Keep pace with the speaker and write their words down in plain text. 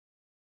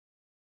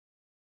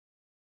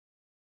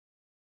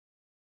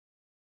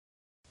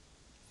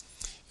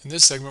In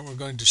this segment, we're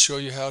going to show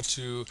you how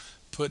to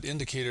put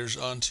indicators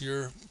onto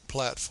your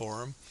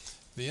platform.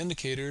 The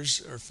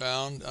indicators are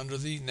found under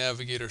the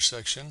Navigator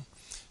section.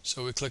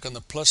 So we click on the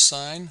plus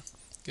sign,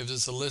 gives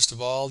us a list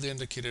of all the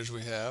indicators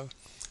we have.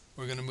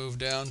 We're going to move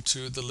down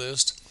to the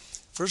list.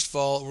 First of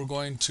all, we're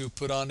going to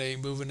put on a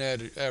moving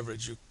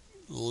average. You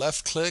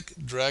left click,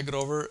 drag it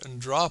over,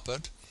 and drop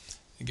it.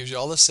 It gives you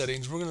all the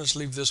settings. We're going to just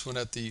leave this one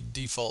at the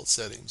default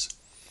settings.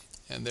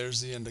 And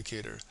there's the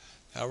indicator.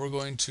 Now we're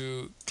going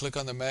to click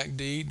on the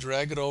MACD,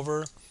 drag it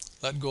over,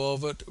 let go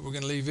of it. We're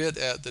going to leave it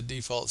at the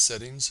default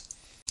settings.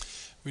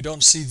 We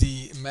don't see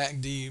the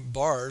MACD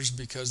bars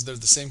because they're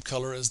the same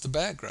color as the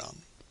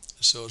background.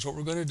 So what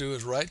we're going to do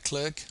is right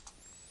click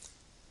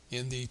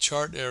in the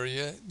chart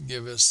area,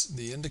 give us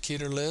the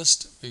indicator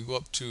list. We go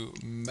up to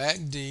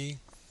MACD,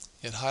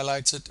 it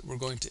highlights it. We're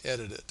going to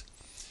edit it.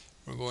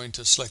 We're going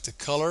to select the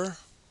color,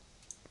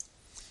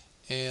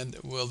 and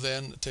we'll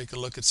then take a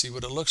look and see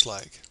what it looks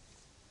like.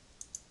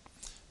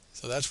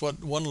 So that's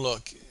what one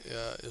look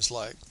is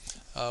like.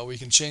 We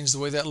can change the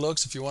way that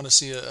looks if you want to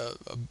see a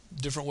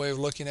different way of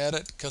looking at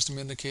it. Custom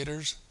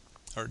indicators,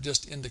 or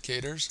just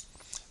indicators.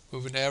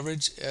 Moving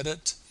average,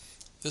 edit.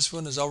 This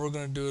one is all we're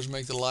going to do is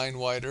make the line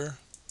wider.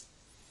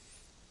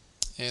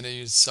 And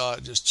you saw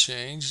it just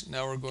change.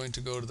 Now we're going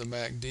to go to the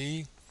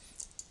MACD,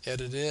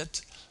 edit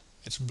it.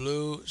 It's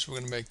blue, so we're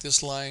going to make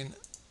this line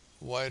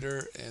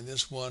wider and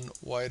this one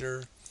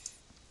wider.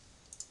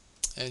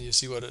 And you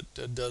see what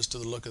it does to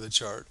the look of the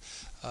chart.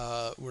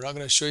 We're not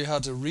going to show you how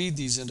to read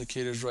these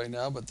indicators right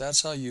now, but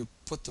that's how you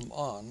put them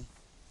on.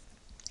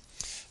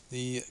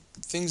 The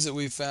things that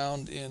we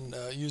found in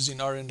using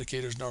our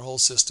indicators in our whole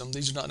system,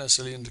 these are not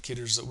necessarily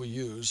indicators that we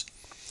use,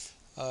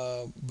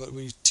 but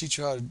we teach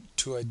you how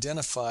to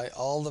identify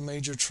all the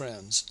major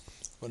trends.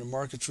 When a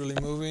market's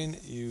really moving,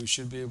 you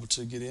should be able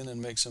to get in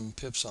and make some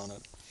pips on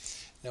it.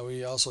 Now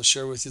we also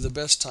share with you the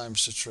best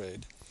times to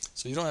trade.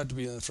 So you don't have to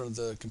be in front of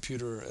the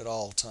computer at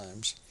all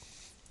times.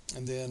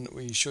 And then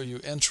we show you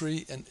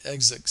entry and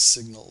exit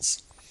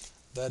signals.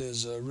 That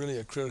is really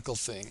a critical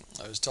thing.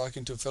 I was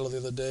talking to a fellow the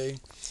other day.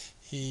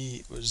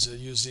 He was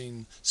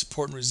using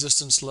support and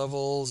resistance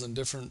levels and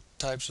different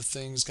types of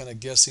things, kind of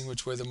guessing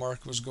which way the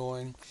market was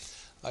going.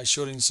 I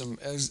showed him some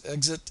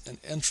exit and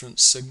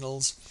entrance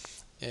signals,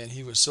 and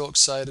he was so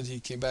excited. He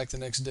came back the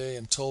next day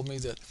and told me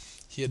that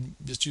he had,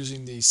 just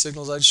using the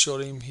signals I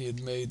showed him, he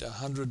had made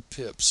 100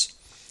 pips.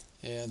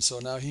 And so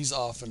now he's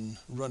off and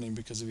running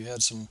because he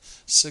had some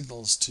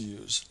signals to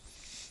use.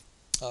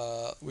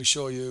 We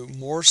show you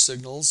more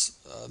signals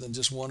than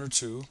just one or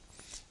two.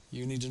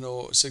 You need to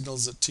know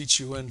signals that teach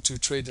you when to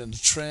trade in a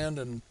trend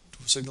and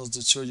signals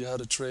that show you how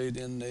to trade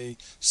in a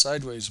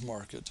sideways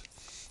market.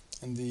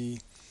 And the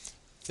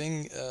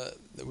thing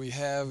that we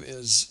have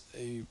is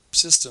a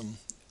system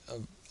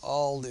of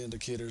all the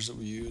indicators that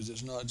we use.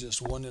 It's not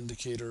just one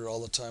indicator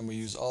all the time. We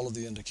use all of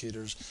the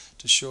indicators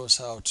to show us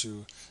how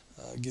to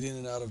get in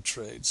and out of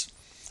trades.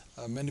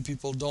 Many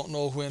people don't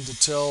know when to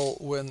tell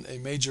when a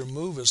major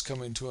move is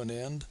coming to an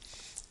end,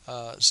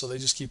 so they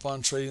just keep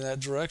on trading that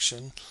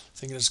direction,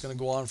 thinking it's going to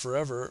go on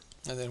forever,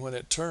 and then when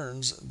it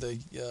turns, they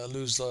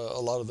lose a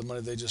lot of the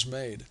money they just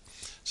made.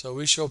 So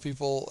we show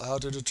people how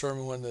to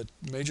determine when the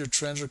major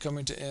trends are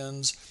coming to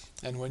ends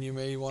and when you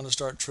may want to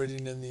start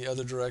trading in the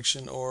other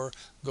direction or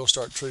go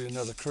start trading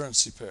another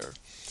currency pair.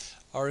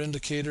 Our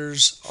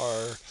indicators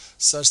are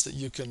such that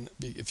you can,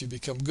 if you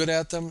become good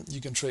at them,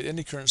 you can trade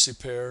any currency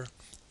pair.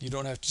 You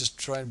don't have to just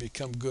try and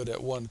become good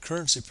at one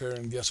currency pair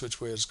and guess which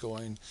way it's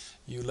going.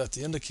 You let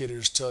the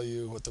indicators tell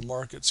you what the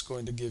market's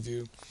going to give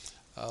you.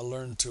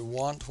 Learn to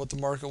want what the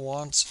market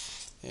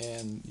wants,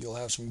 and you'll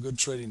have some good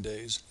trading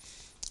days.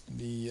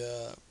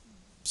 The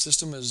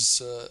system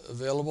is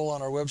available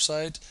on our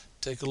website.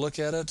 Take a look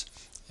at it,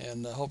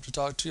 and I hope to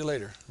talk to you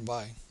later.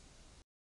 Bye.